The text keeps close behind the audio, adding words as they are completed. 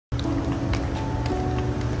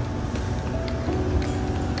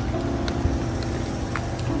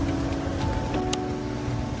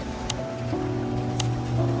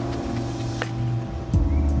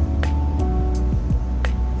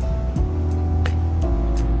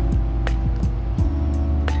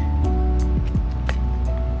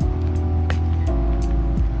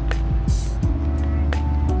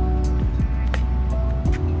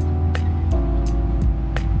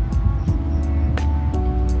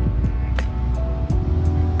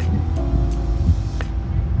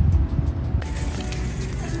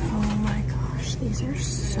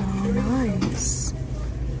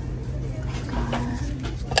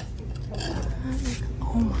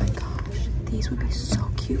these would be so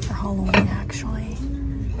cute for Halloween, actually.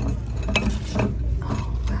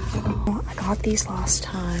 Oh, wow. I got these last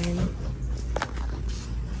time.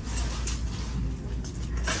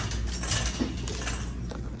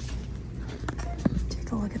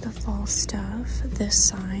 Take a look at the fall stuff. This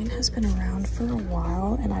sign has been around for a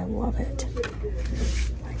while, and I love it.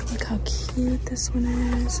 Like, look how cute this one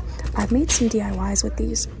is. I've made some DIYs with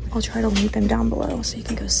these. I'll try to link them down below so you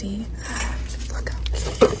can go see. Look how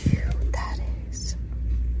cute that is.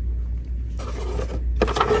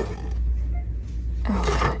 Oh,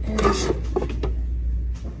 that is.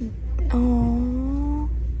 Oh,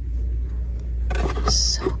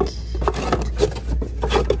 so cute.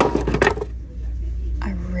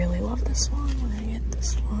 I really love this one. We're gonna get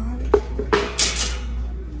this one.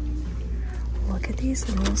 Look at these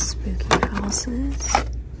little spooky houses.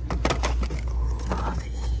 Love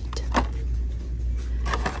it.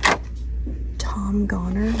 Tom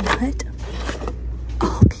Goner, what?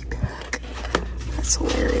 I'll be back. That's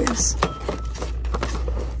hilarious.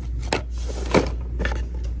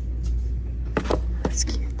 That's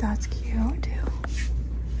cute. That's cute too.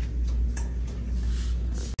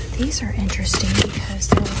 These are interesting because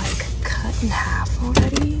they're like cut in half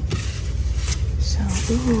already. So,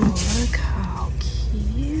 ooh, look how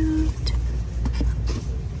cute.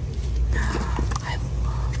 I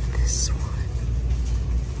love this one.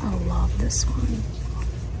 I love this one.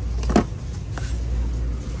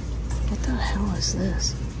 What the hell is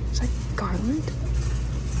this? It's like garland.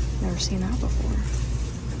 Never seen that before.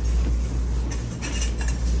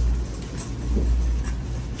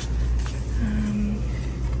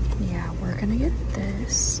 Yeah, we're gonna get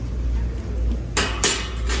this.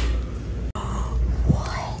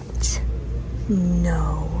 What?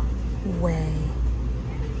 No way.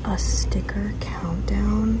 A sticker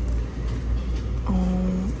countdown. Oh,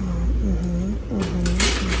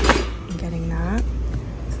 I'm getting that.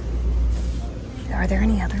 Are there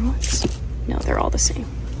any other ones? No, they're all the same.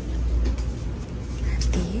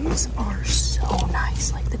 These are so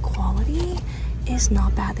nice. Like, the quality is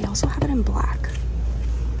not bad. They also have it in black.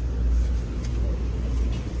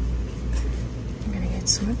 I'm gonna get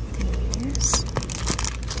some of these.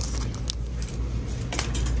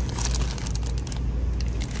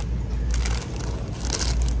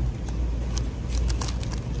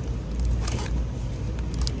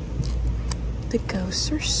 The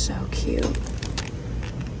ghosts are so cute. Look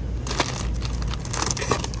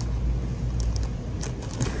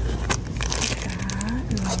at that,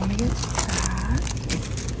 and I want to get that.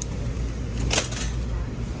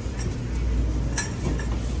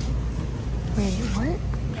 Wait, what?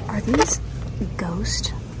 Are these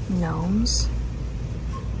ghost gnomes?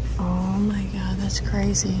 Oh my god, that's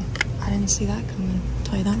crazy. I didn't see that coming, I'll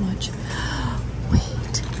tell you that much.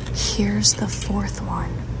 Wait, here's the fourth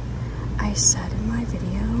one. I said in my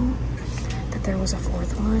video that there was a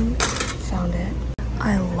fourth one. Found it.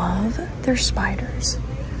 I love their spiders.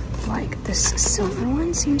 Like, this silver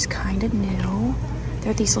one seems kind of new.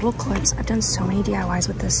 They're these little clips. I've done so many DIYs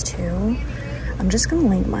with this too. I'm just gonna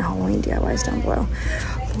link my Halloween DIYs down below.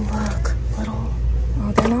 Look, little,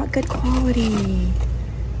 oh, they're not good quality.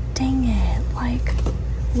 Dang it, like,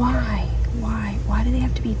 why? Why do they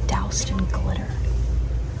have to be doused in glitter?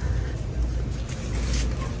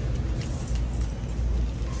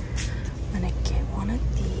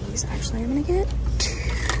 Actually, I'm gonna get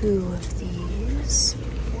 2 of these.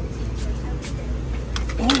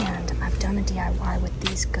 And I've done a DIY with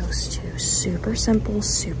these ghosts too. Super simple,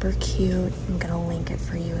 super cute. I'm gonna link it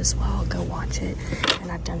for you as well. Go watch it.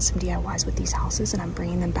 And I've done some DIYs with these houses and I'm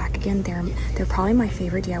bringing them back again. They're probably my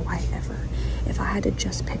favorite DIY ever. If I had to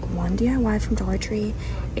just pick one DIY from Dollar Tree,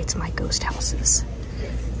 it's my ghost houses.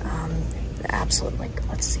 Absolutely. Like,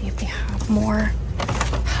 let's see if they have more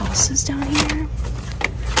houses down here.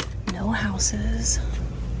 No houses,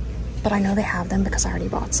 but I know they have them because I already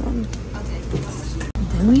bought some.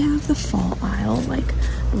 Then we have the fall aisle. Like,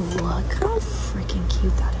 look how freaking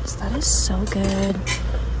cute that is. That is so good.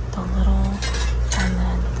 The little, and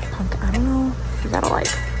then the pumpkin. I don't know. You gotta like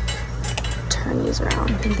turn these around.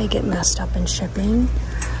 I think they get messed up in shipping.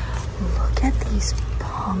 Look at these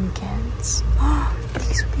pumpkins. Oh,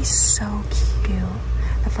 these would be so cute.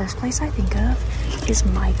 The first place I think of is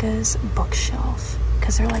Micah's bookshelf,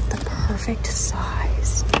 because they're like the perfect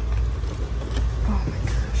size. Oh my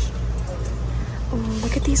gosh. Oh,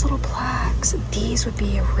 look at these little plaques. These would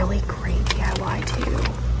be a really great DIY too.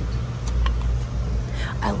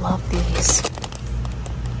 I love these.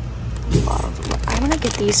 I want to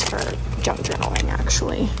get these for junk journaling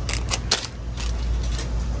actually.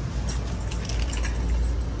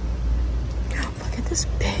 Look at this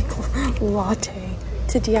big latte.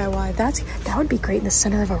 to DIY. That would be great in the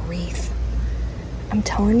center of a wreath. I'm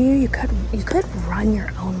telling you, you could run your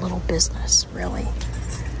own little business, really.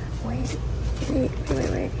 Wait.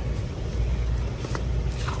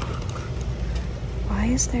 Why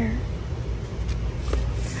is there?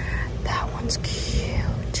 That one's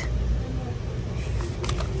cute.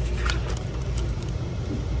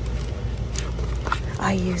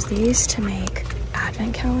 I use these to make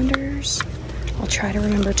advent calendars. I'll try to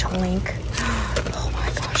remember to link. Oh my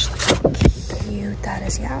gosh, look how cute that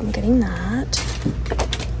is. Yeah, I'm getting that.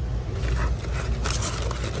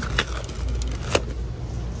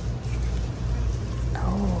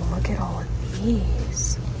 Oh, look at all of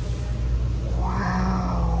these.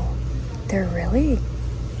 Wow. They're really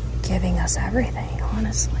giving us everything,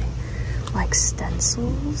 honestly. Like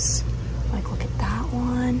stencils. Like, look at that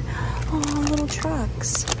one. Oh, little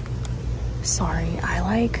trucks. Sorry,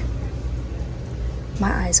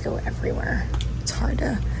 my eyes go everywhere. It's hard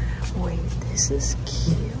to, wait, this is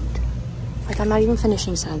cute. Like, I'm not even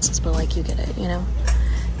finishing sentences, but like, you get it, you know?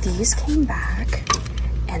 These came back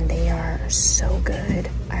and they are so good.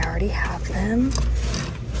 I already have them.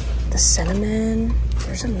 The cinnamon,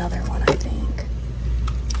 there's another one, I think.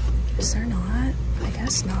 Is there not? I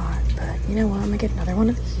guess not, but you know what? I'm gonna get another one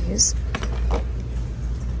of these.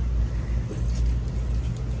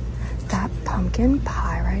 That pumpkin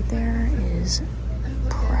pie right there is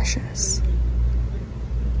precious.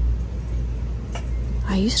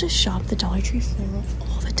 I used to shop the Dollar Tree floral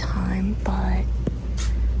all the time, but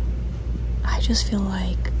I just feel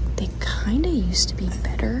like they kind of used to be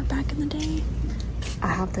better back in the day. I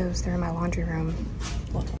have those, they're in my laundry room.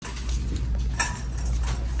 Look.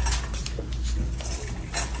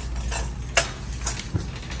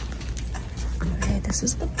 Okay, this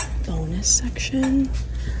is the bonus section.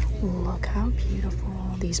 Look how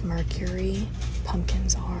beautiful these Mercury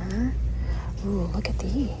pumpkins are. Ooh, look at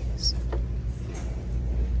these.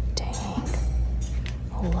 Dang.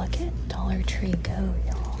 Look at Dollar Tree go,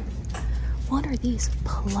 y'all. What are these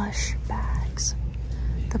plush bags?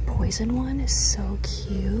 The poison one is so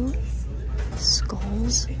cute.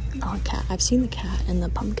 Skulls. Oh, cat. I've seen the cat and the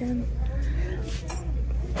pumpkin.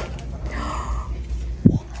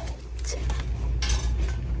 What?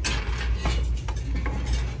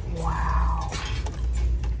 Wow.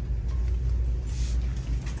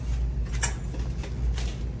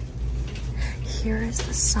 Here is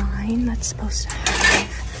the sign that's supposed to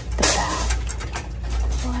have the bat.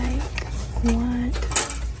 Like, what?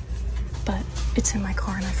 But it's in my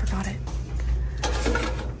car and I forgot it.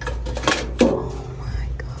 Oh my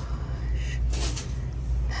gosh.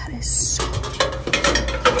 That is so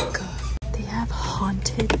good. They have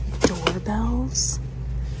haunted doorbells.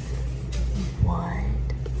 What?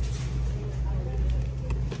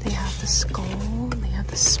 They have the skull. They have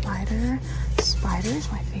the spider. The spider is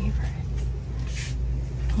my favorite.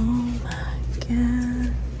 Oh my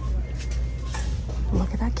god.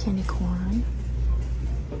 Look at that candy corn.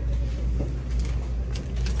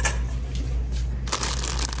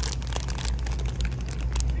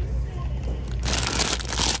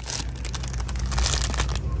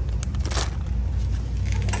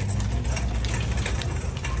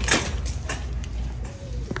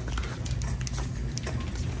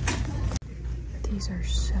 These are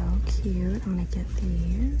so cute. I'm gonna get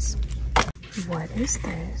these. What is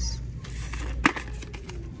this?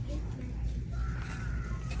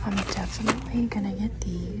 I'm definitely gonna get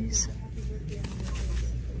these.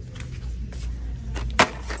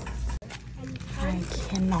 I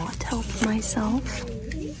cannot help myself.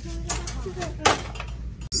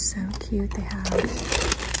 So cute. They have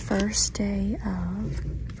first day of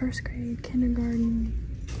first grade, kindergarten.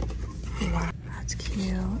 Wow, that's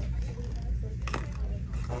cute.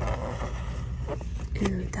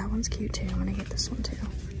 Ooh, that one's cute too. I'm gonna get this one too.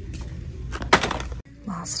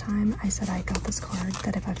 Last time I said I got this card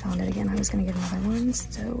that if I found it again I was gonna get another one,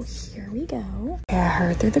 so here we go. I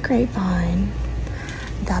heard through the grapevine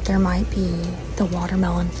that there might be the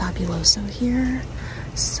watermelon fabuloso here,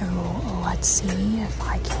 so let's see if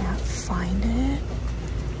I can't find it.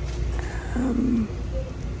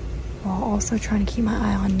 While also trying to keep my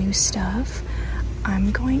eye on new stuff.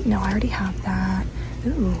 No, I already have that.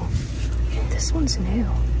 Ooh, this one's new.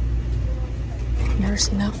 I've never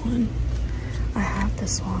seen that one. I have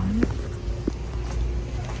this one.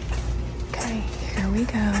 Okay, here we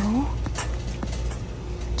go.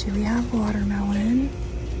 Do we have watermelon?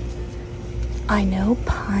 I know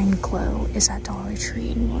Pine Glow is at Dollar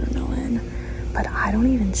Tree in watermelon, but I don't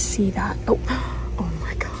even see that. Oh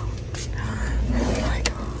my god. Oh my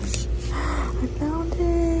gosh. I found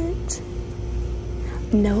it.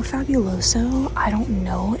 No Fabuloso. I don't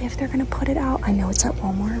know if they're gonna put it out. I know it's at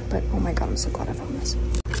Walmart, but oh my god, I'm so glad I found this.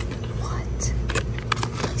 What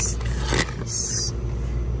is this?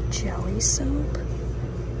 Jelly soap?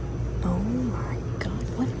 Oh my god,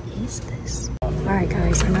 what is this? Alright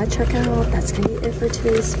guys, I'm at checkout. That's gonna be it for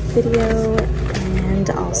today's video, and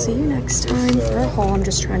I'll see you next time for a haul. I'm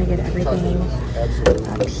just trying to get everything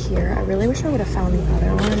up here. I really wish I would have found the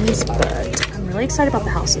other ones, but I'm really excited about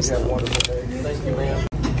the houses though.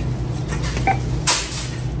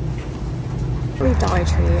 Dollar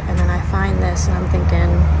Tree, and then I find this and I'm thinking,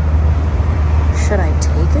 should I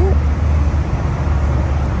take it?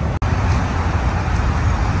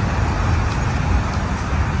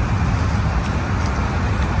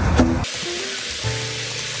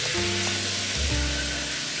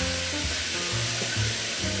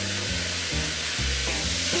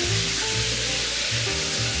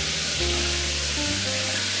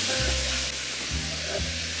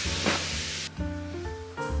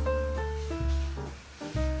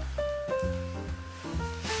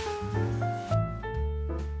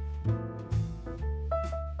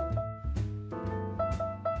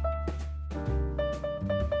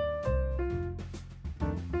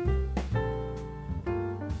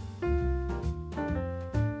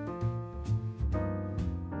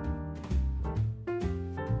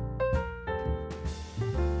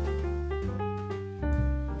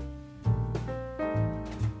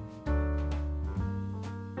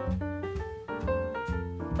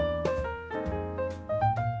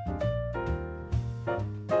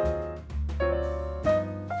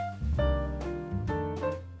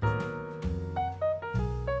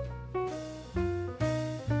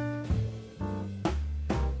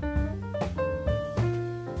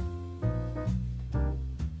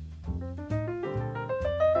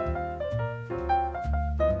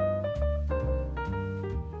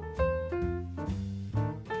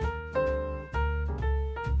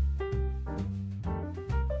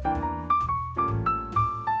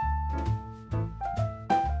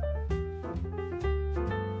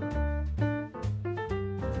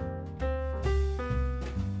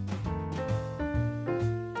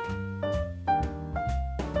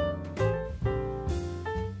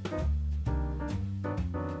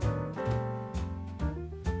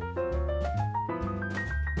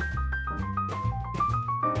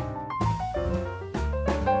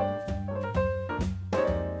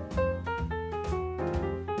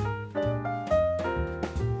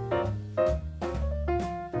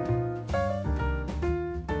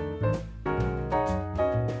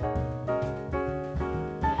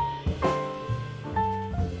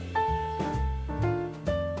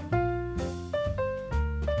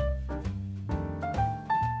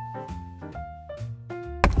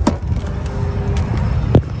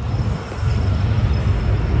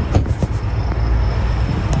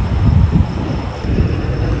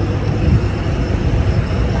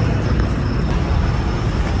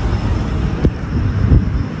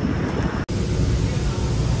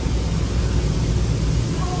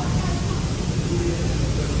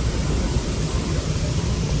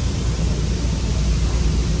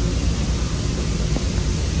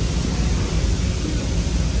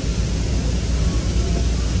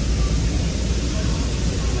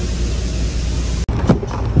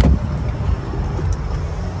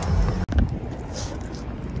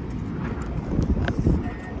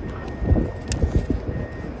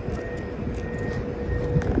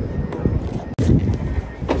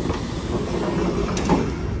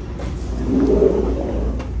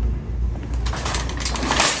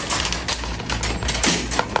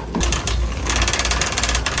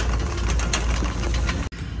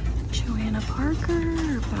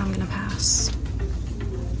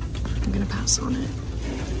 On it.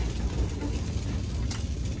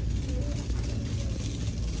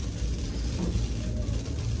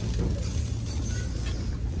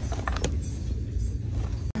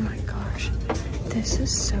 Oh my gosh, this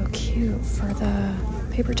is so cute for the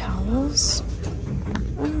paper towels.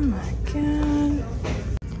 Oh my god.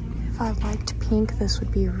 If I liked pink, this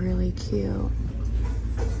would be really cute.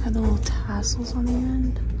 Have the little tassels on the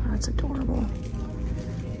end. Oh, that's adorable.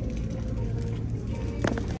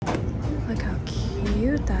 Look how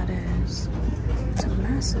cute that is. It's a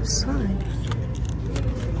massive sign.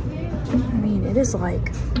 I mean, it is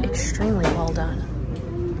like extremely well done.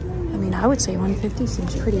 I mean, I would say $150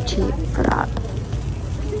 seems pretty cheap for that.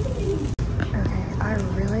 Okay, I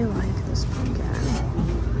really like this pumpkin.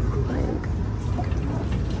 Like,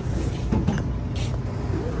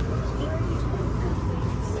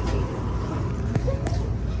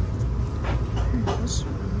 this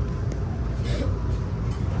one.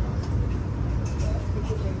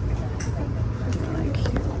 Like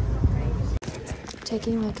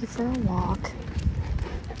taking Loki for a walk,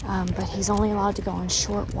 but he's only allowed to go on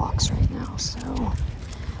short walks right now. So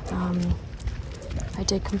I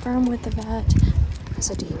did confirm with the vet. I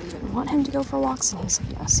said, do you even want him to go for walks? And he said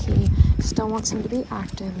yes, he still wants him to be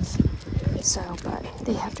active. So, but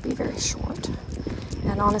they have to be very short.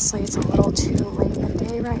 And honestly, it's a little too late in the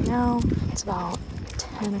day right now. It's about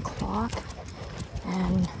 10 o'clock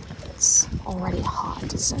and it's already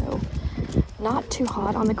hot. So not too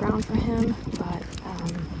hot on the ground for him, but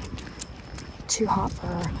too hot for,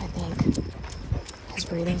 I think, his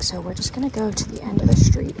breathing. So we're just gonna go to the end of the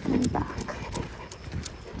street and back.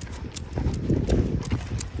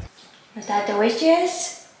 Was that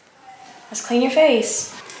delicious? Let's clean your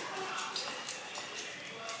face.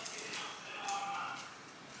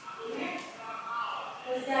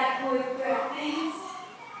 Was that for your breakfast?